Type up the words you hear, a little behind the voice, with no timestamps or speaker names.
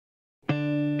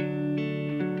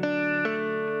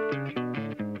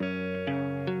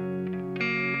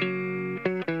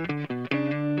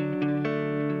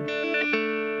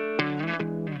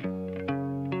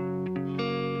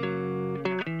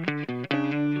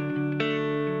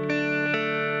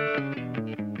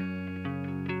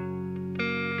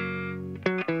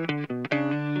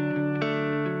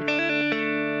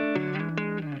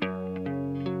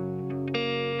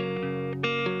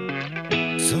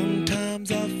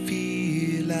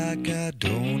like I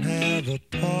don't have a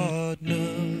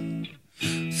partner.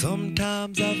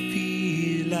 Sometimes I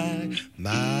feel like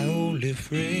my only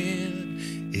friend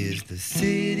is the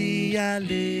city I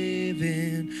live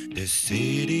in, the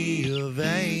city of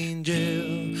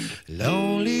angels.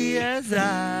 Lonely as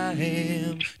I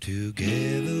am,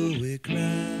 together we cry.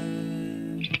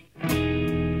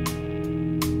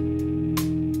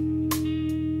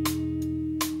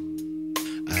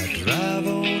 I drive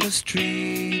on the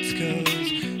streets 'cause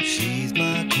she's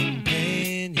my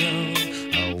companion.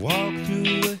 I walk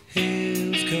through the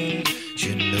hills 'cause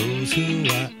she knows who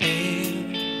I am.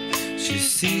 She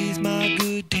sees my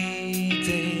good deeds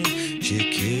and she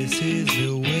kisses me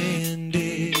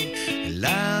windy. And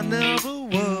I never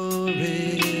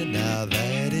worry, now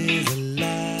that is a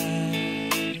lie.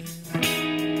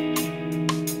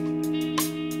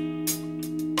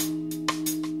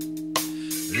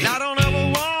 I don't ever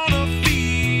wanna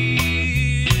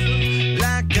feel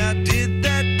like I did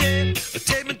that day.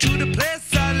 Take me to the place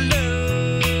I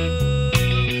love.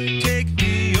 Take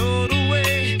me all the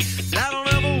way. I don't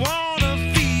ever wanna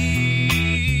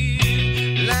feel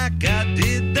like I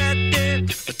did that day.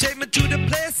 Take me to the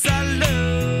place I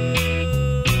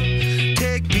love.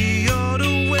 Take me all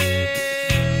the way.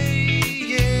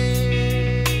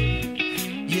 Yeah,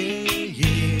 yeah,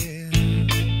 yeah.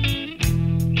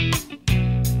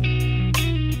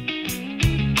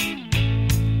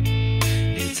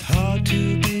 It's hard to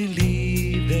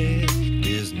believe that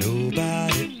there's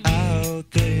nobody out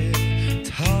there.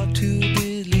 It's hard to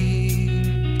believe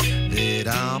that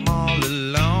I'm all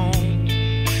alone.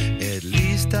 At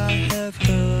least I have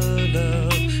her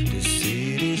love. The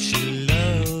city, she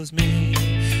loves me.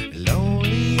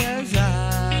 Lonely as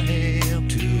I am,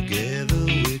 together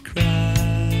we cry.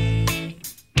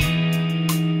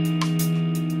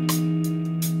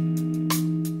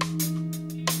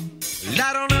 I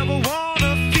don't ever want